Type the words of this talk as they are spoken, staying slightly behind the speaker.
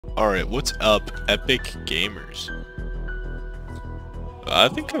Alright, what's up, Epic Gamers? I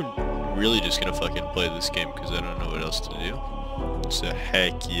think I'm really just gonna fucking play this game because I don't know what else to do. So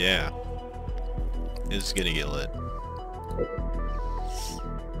heck yeah. This is gonna get lit.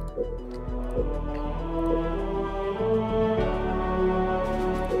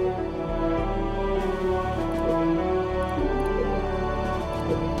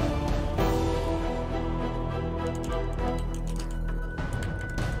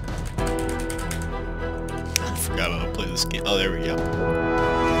 I forgot how to play this game. Oh, there we go.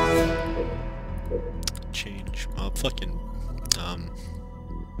 Change. Fucking.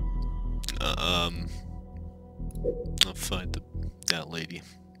 I'll find that lady.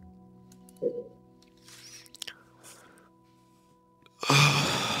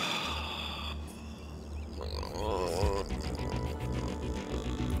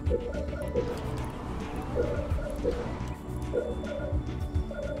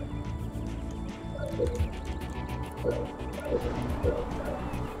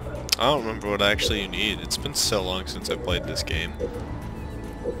 I don't remember what actually you need. It's been so long since I played this game.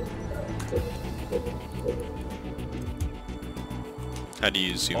 How do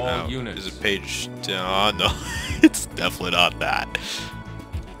you zoom out? Is it page down? Oh, no, it's definitely not that.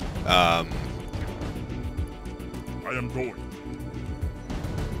 I am going.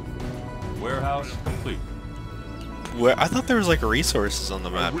 Warehouse complete. Where I thought there was like resources on the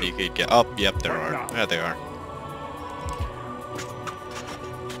map you could get. Oh, yep, there are. Yeah, they are.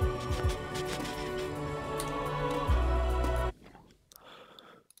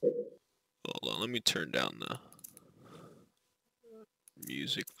 Hold on, let me turn down the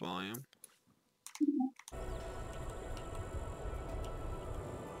music volume.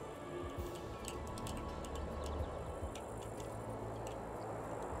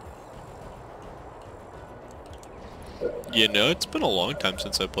 You know, it's been a long time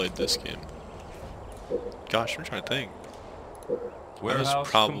since I played this game. Gosh, I'm trying to think. That was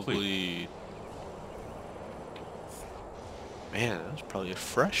probably... Man, that was probably a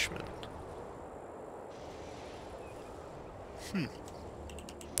freshman.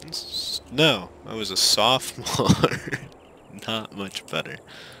 No, I was a sophomore. Not much better.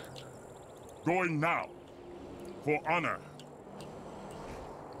 Going now. For honor.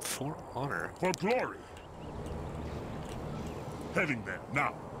 For honor? For glory. Heading there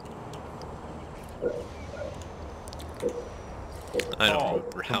now. I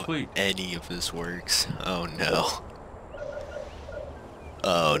don't remember how any of this works. Oh no.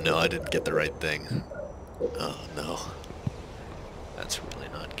 Oh no, I didn't get the right thing. Oh no. That's really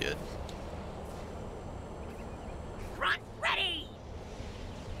not good. Front ready!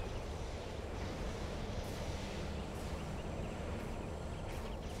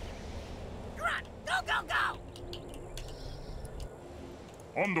 Grunt, go, go, go!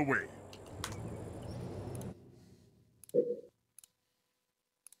 On the way.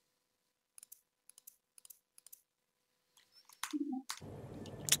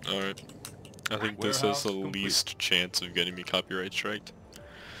 Alright. I think this has the least chance of getting me copyright striked.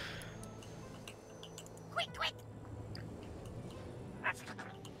 Quick, quick!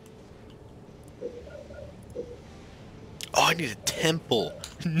 Oh, I need a temple!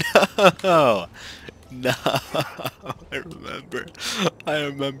 No! No! I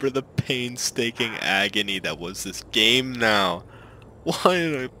remember the painstaking agony that was this game now. Why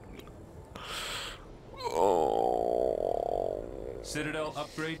did I... Oh... Citadel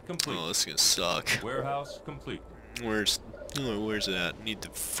upgrade complete. Oh, this is gonna suck. Warehouse complete. Where's it at? Need the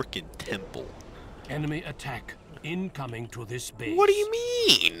frickin' temple. Enemy attack incoming to this base. What do you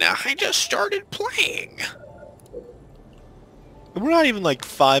mean? I just started playing. We're not even like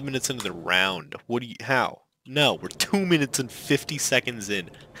 5 minutes into the round. How? No, we're 2 minutes and 50 seconds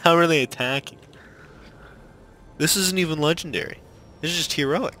in. How are they attacking? This isn't even legendary. This is just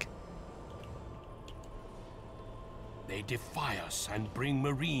heroic. They defy us and bring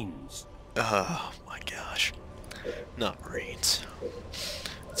Marines. Oh my gosh. Not Marines.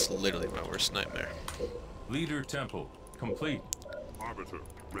 It's literally my worst nightmare. Leader temple complete. Arbiter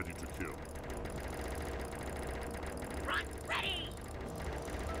ready to kill. Front ready!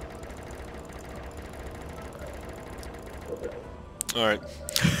 Alright.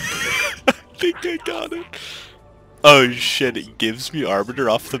 I think I got it. Oh shit, it gives me Arbiter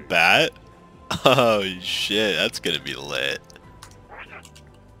off the bat? Oh shit, that's gonna be lit.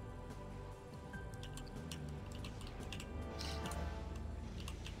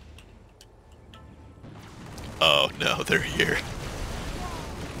 Oh no, they're here.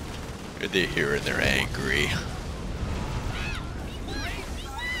 They're here and they're angry.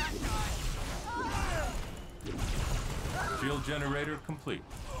 Shield generator complete.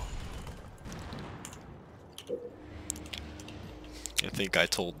 I think I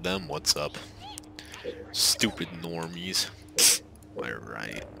told them what's up. Stupid normies. Am I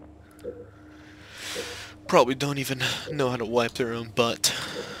right? Probably don't even know how to wipe their own butt.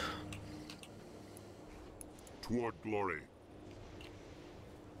 Toward glory.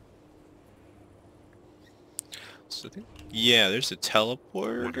 So yeah, there's a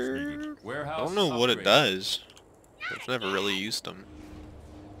teleporter. I Warehouse don't know what it upgrade. does. I've never really used them.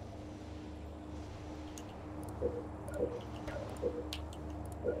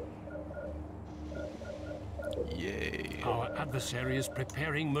 Yay. Our adversary is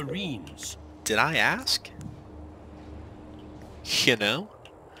preparing Marines. Did I ask? You know?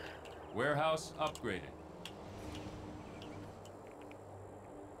 Warehouse upgraded.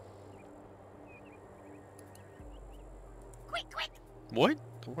 Quick, quick. What?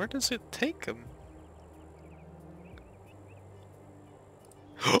 Where does it take him?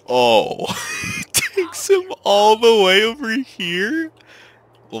 Oh, it takes him all the way over here?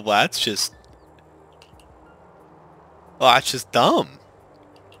 Well, that's just... Well, that's just dumb.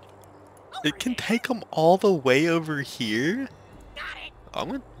 It can take him all the way over here? Got it. I'm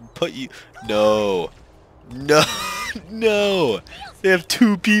gonna put you... No. No. No. They have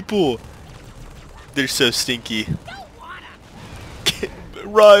 2 people. They're so stinky. Don't wanna.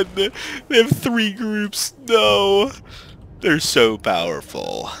 Run. They have 3 groups. No. They're so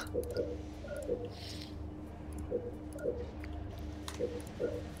powerful.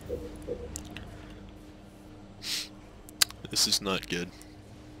 This is not good.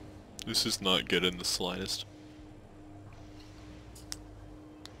 This is not good in the slightest.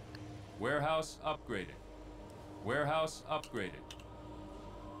 Warehouse upgraded. Warehouse upgraded.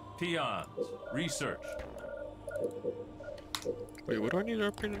 Peons researched. Wait, what do I need to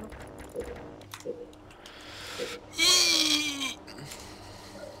upgrade it?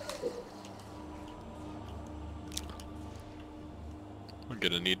 I'm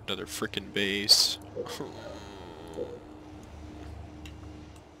gonna need another frickin' base.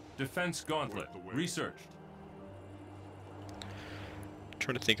 Defense gauntlet researched.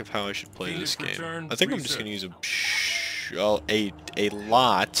 Trying to think of how I should play Phoenix this game. return, I think I'm just gonna use a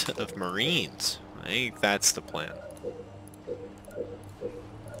lot of Marines. I think that's the plan.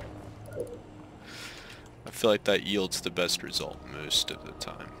 I feel like that yields the best result most of the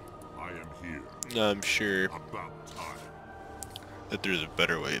time. I am here. I'm sure About time. that there's a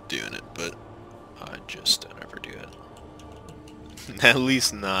better way of doing it, but I just don't ever do it. At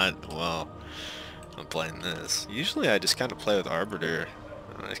least not, well, I'm playing this. Usually I just kind of play with Arbiter,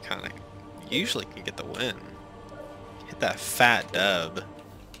 and I kind of usually can get the win. Hit that fat dub.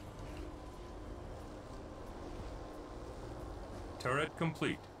 Turret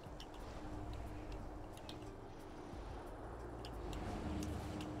complete.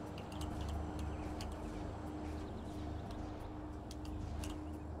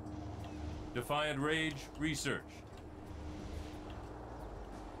 Defiant Rage research.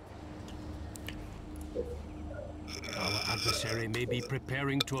 Our adversary may be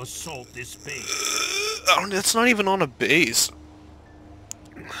preparing to assault this base. Oh, it's not even on a base.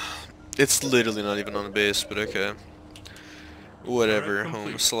 It's literally not even on a base, but okay. Whatever, Complete.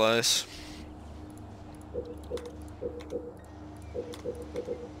 home slice.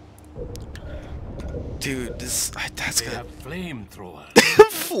 Dude, that's They gonna... have flamethrowers.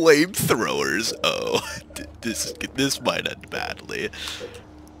 Flamethrowers. Oh, this might end badly.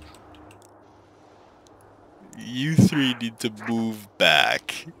 You 3 need to move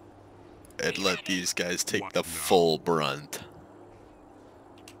back and let these guys take the full brunt.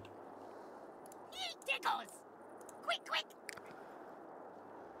 Eat tickles. Quick, quick.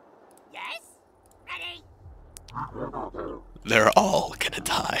 Yes? Ready? They're all gonna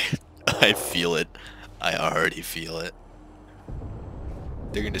die. I feel it. I already feel it.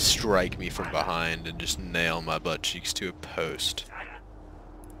 They're gonna strike me from behind and just nail my butt cheeks to a post.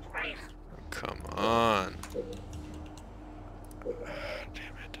 Oh, come on.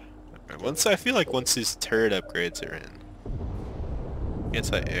 Damn it. Okay, I feel like once these turret upgrades are in.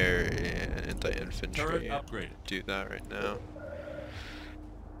 Anti-air and anti-infantry. Turret upgraded. Do that right now.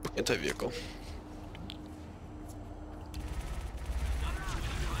 Anti-vehicle.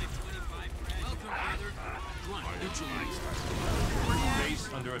 Base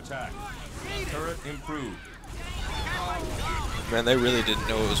under attack. Turret improved. Man, they really didn't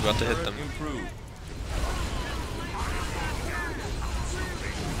know it was about to hit them. Improved.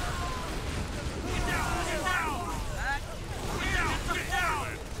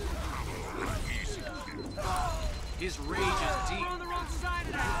 His rage is deep.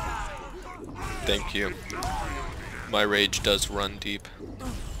 Thank you. My rage does run deep.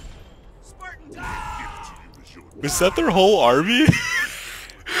 is your Was that their whole army?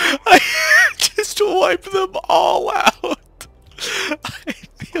 I just wiped them all out. I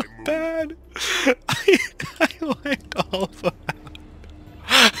feel bad. I wiped all of them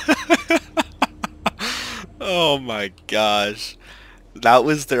out. Oh my gosh. That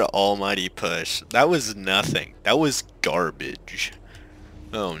was their almighty push. That was nothing. That was garbage.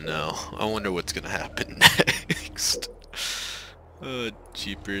 Oh no. I wonder what's gonna happen next. Oh,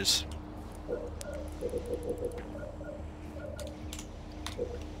 jeepers.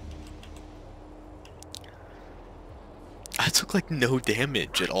 I took like no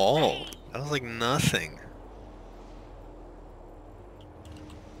damage at all. That was like nothing.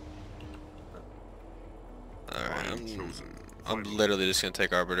 Alright, I'm literally just gonna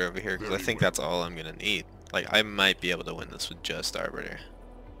take Arbiter over here because I think that's all I'm gonna need. Like, I might be able to win this with just Arbiter.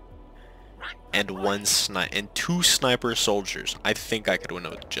 And and 2 sniper soldiers. I think I could win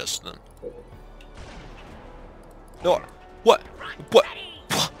it with just them. No, what?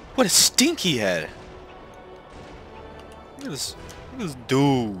 What a stinky head! Look at this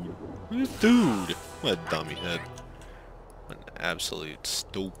dude. Look at this dude. What a dummy head. What an absolute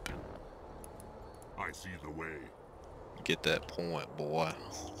stupid. I see the way. Get that point, boy.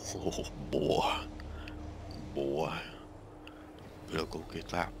 Oh, boy. Boy. Better go get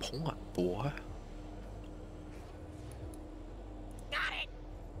that point, boy. Got it.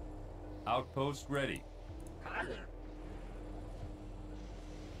 Outpost ready.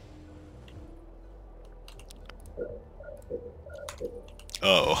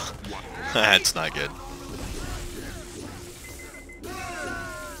 Oh. That's not good.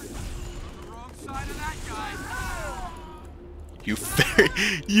 Wrong side of that guy.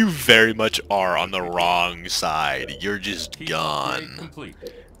 You very much are on the wrong side. You're just Keep upgrade gone. complete.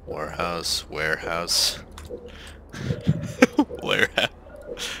 Warehouse. Warehouse. Warehouse.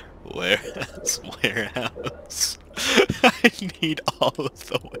 I need all of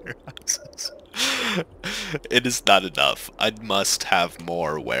the warehouses. It is not enough. I must have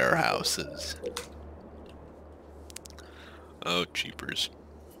more warehouses. Oh, jeepers.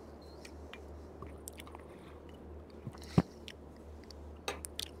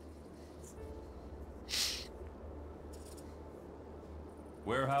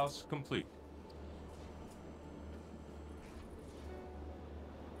 Warehouse complete.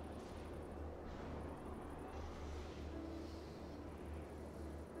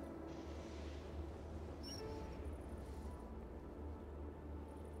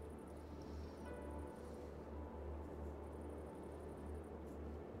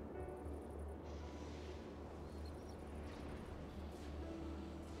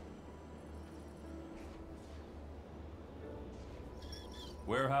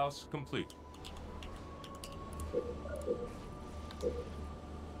 Warehouse complete.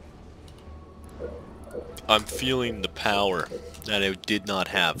 I'm feeling the power that I did not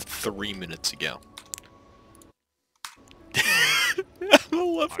have 3 minutes ago. I'm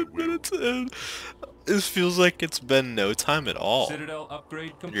 11 minutes in. This feels like it's been no time at all. Citadel upgrade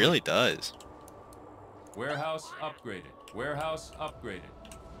It complete. really does. Warehouse upgraded. Warehouse upgraded.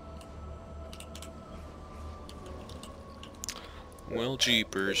 Well,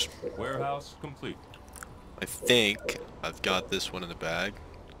 jeepers. Warehouse complete. I think I've got this one in the bag.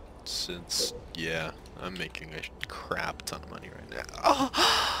 Since, yeah, I'm making a crap ton of money right now.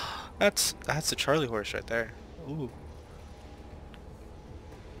 Oh, that's a Charlie horse right there. Ooh.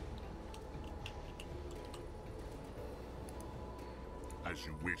 As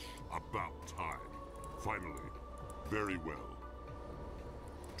you wish. About time. Finally. Very well.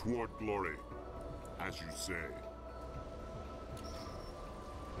 Toward glory. As you say.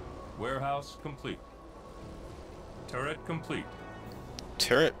 Warehouse complete. Turret complete.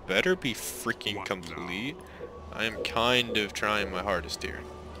 Turret better be freaking complete. I am kind of trying my hardest here.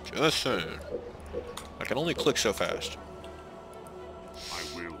 Just saying. I can only click so fast. I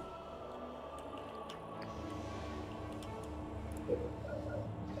will.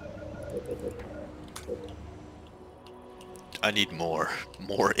 I need more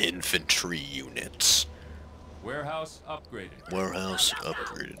infantry units. Warehouse upgraded. Warehouse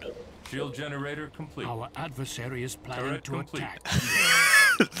upgraded. Shield generator complete. Our adversary is planning Turret to complete.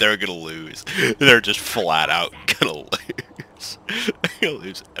 attack. They're gonna lose. They're just flat out gonna lose. They're gonna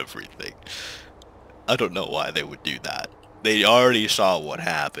lose everything. I don't know why they would do that. They already saw what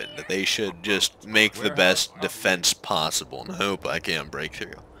happened. They should just make the best defense possible and hope I can't break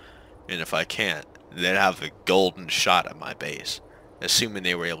through. And if I can't, they'd have a golden shot at my base, assuming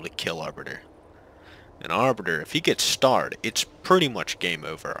they were able to kill Arbiter. And Arbiter, if he gets starred, it's pretty much game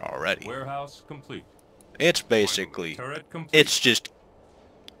over already. Warehouse complete. It's basically, Turret complete. it's just,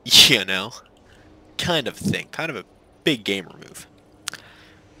 you know, kind of thing. Kind of a big gamer move.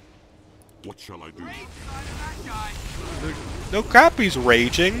 What shall I do? Side of that guy. No crap, he's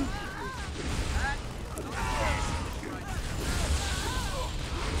raging.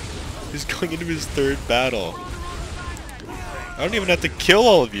 He's going into his third battle. I don't even have to kill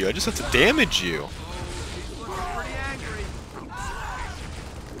all of you. I just have to damage you. Pretty angry.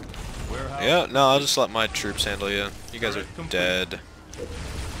 Warehouse. Yeah, no, I'll just let my troops handle you. You guys are dead.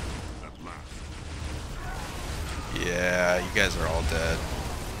 At last. Yeah, you guys are all dead.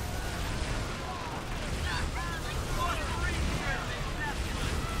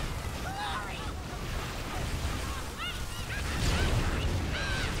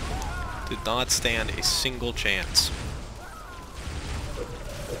 Did not stand a single chance.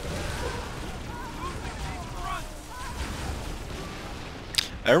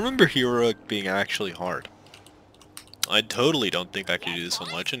 I remember Heroic being actually hard. I totally don't think I could do this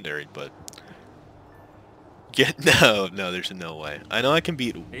on Legendary, but... No, there's no way. I know I can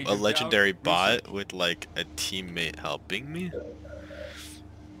beat a Legendary bot with, like, a teammate helping me.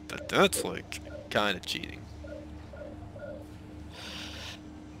 But that's, like, kind of cheating.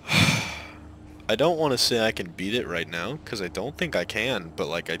 I don't want to say I can beat it right now, because I don't think I can, but,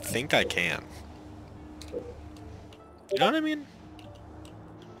 like, I think I can. You know what I mean?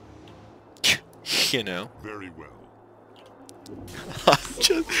 You know? Very well.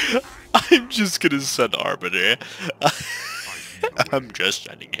 I'm just gonna send Arbiter. I'm just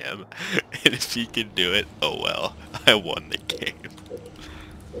sending him. And if he can do it, oh well. I won the game.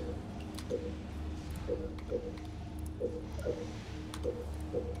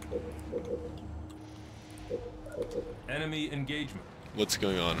 Enemy engagement. What's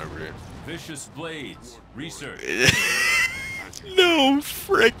going on over here? Vicious blades. Research. No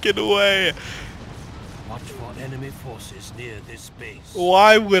frickin' way. Watch for enemy forces near this base.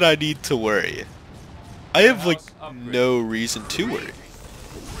 Why would I need to worry? I have like Warehouse upgrade. no reason to worry. We're dead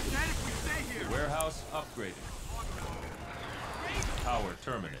if we stay here. Warehouse upgraded. Power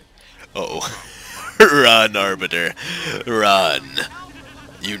terminated. Oh. Run, Arbiter. Run.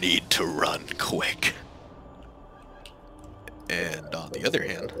 You need to run quick. And on the other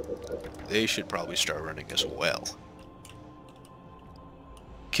hand, they should probably start running as well.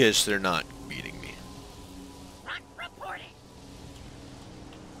 Because they're not beating me. Front reporting.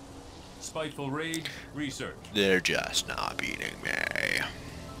 Spiteful rage. Research. They're just not beating me.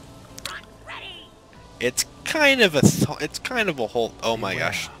 Front ready. It's kind of a whole... Oh my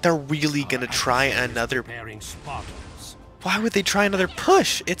gosh. They're really gonna try another... Preparing Spartans. Why would they try another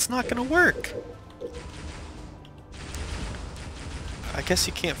push? It's not gonna work. I guess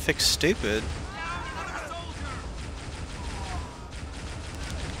you can't fix stupid.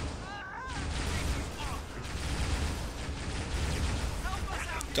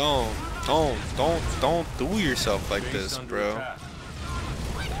 Don't do yourself like Base this, under bro. attack.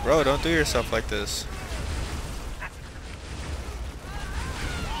 Bro, don't do yourself like this.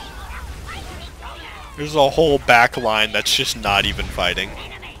 There's a whole back line that's just not even fighting.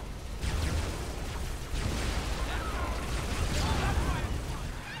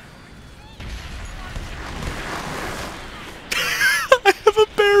 I have a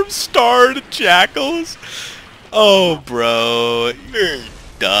pair of starred jackals. Oh, bro, you're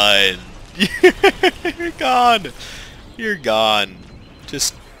done. You're gone. You're gone.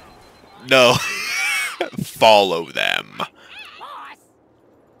 Just no. Follow them. Boss.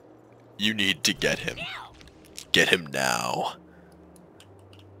 You need to get him. Get him now.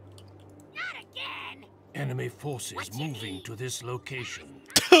 Not again. Enemy forces moving to this location.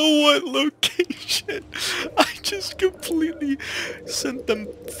 What location? I just completely sent them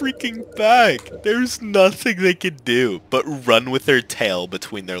freaking back. There's nothing they can do but run with their tail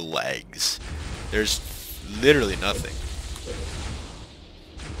between their legs. There's literally nothing.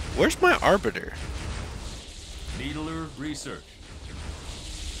 Where's my Arbiter? Needler research.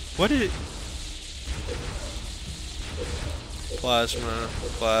 What did it... Plasma,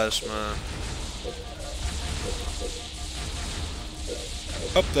 plasma...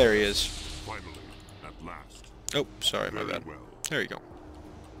 Oh, there he is. Finally, at last. Oh, sorry, my Very bad. well. There you go.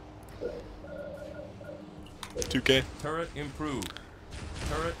 2K? Turret improved.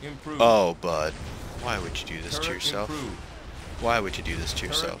 Turret improved. Oh, bud. Why would you do this to Turret yourself? improved. Why would you do this to Turret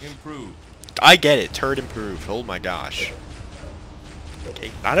yourself? improved. I get it. Turret improved. Oh my gosh.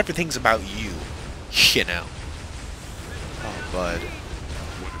 Okay, not everything's about you. You know. Oh, bud.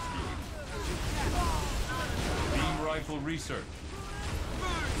 Beam rifle research.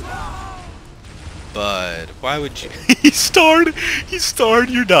 Bud, why would you... He starred,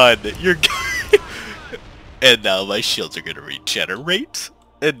 you're done. You're... And now my shields are gonna regenerate.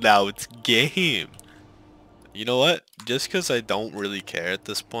 And now it's game. You know what? Just because I don't really care at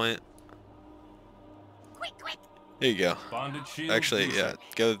this point. Quick, quick. Here you go. Bonded shield. Actually, yeah, research.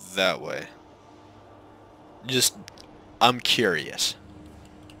 go that way. Just, I'm curious.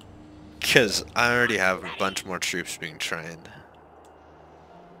 Because I already have a bunch more troops being trained.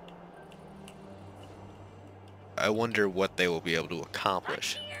 I wonder what they will be able to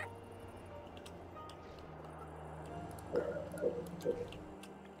accomplish. Here.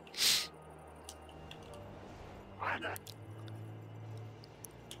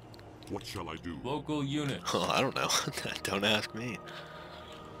 What shall I do? Local units. Oh, I don't know. Don't ask me.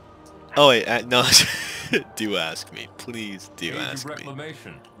 Oh wait, no. Do ask me. Please do Age of ask me.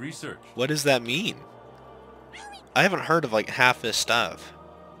 reclamation. Research. What does that mean? I haven't heard of like half this stuff.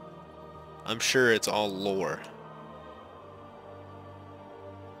 I'm sure it's all lore.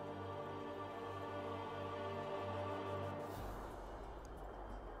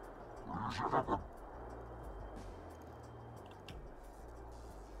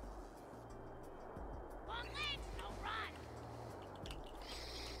 Long legs, no run.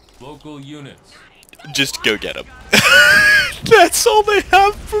 Local units. Just go get them. That's all they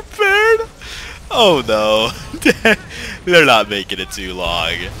have prepared? Oh no. They're not making it too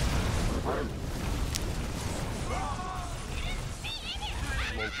long.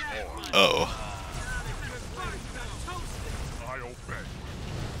 Oh. I obey.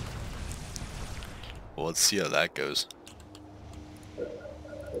 Well, let's see how that goes.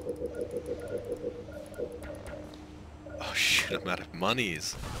 Oh shit, I'm out of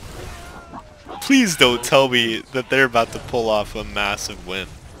monies. Please don't tell me that they're about to pull off a massive win.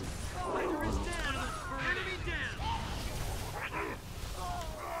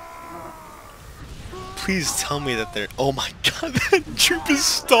 Please tell me that they're... Oh my god, that troop is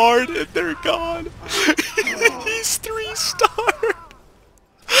starred and they're gone. He's 3-starred.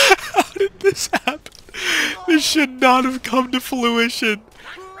 How did this happen? This should not have come to fruition.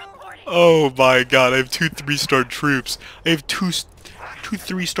 Oh my god, I have 2 3-star troops. I have two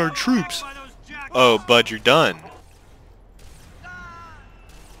 3-star troops. Oh, bud, you're done.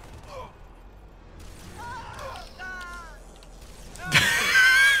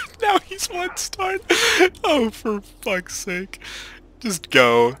 Now he's 1-star. Oh, for fuck's sake. Just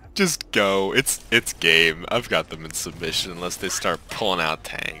go. Just go. It's game. I've got them in submission unless they start pulling out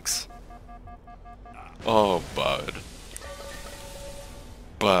tanks. Oh, bud.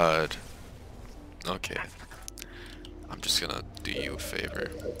 Bud. Okay. I'm just gonna do you a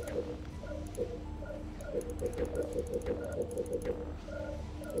favor.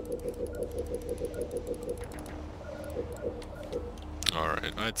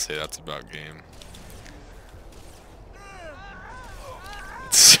 Alright, I'd say that's about game.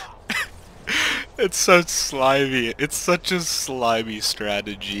 It's such slimy. It's such a slimy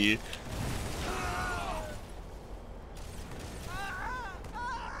strategy.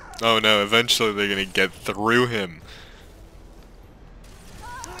 Oh no, eventually they're gonna get through him.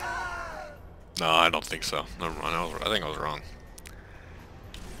 No, I don't think so. Never mind, I think I was wrong.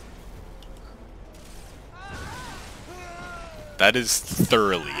 That is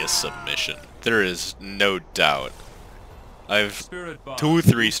thoroughly a submission. There is no doubt. I've Spirit bomb. 2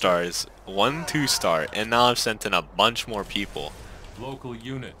 3-stars, 1 2-star, and now I've sent in a bunch more people Local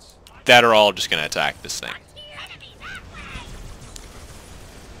units. that are all just gonna attack this thing.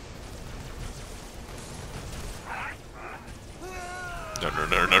 No, no,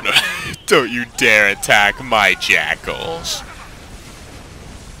 no, no, no. Don't you dare attack my jackals.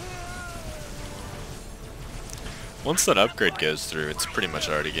 Once that upgrade goes through, it's pretty much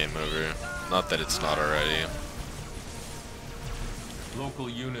already game over. Not that it's not already. Local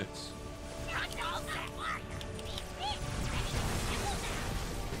units.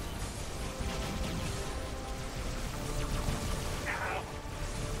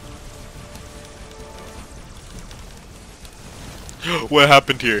 What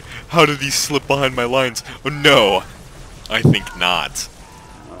happened here? How did he slip behind my lines? Oh no! I think not.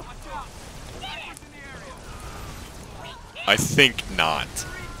 I think not.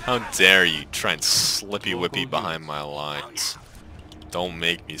 How dare you try and slippy whippy behind my lines. Don't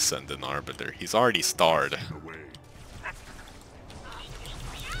make me send an arbiter. He's already starred. Away.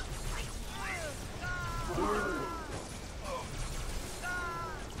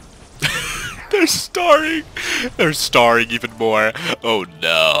 They're starring! They're starring even more. Oh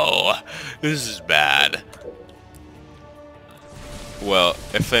no. This is bad. Well,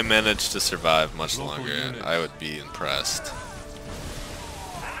 if they manage to survive much longer, I would be impressed.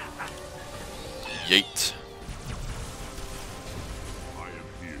 Yeet. I am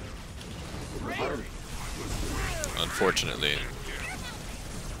here. Unfortunately,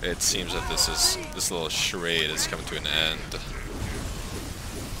 it seems that this little charade is coming to an end.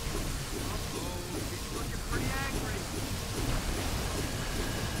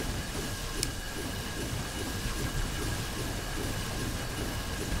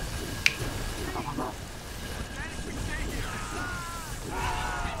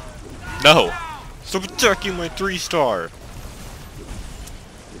 No! Stop attacking my 3-star!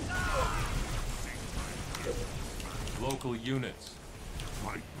 Local units.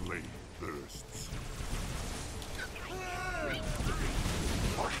 My blade bursts.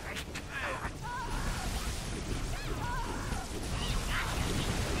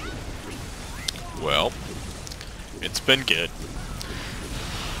 Well, it's been good.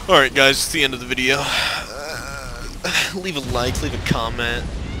 Alright guys, it's the end of the video. Leave a like, leave a comment.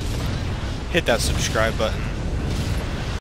 Hit that subscribe button.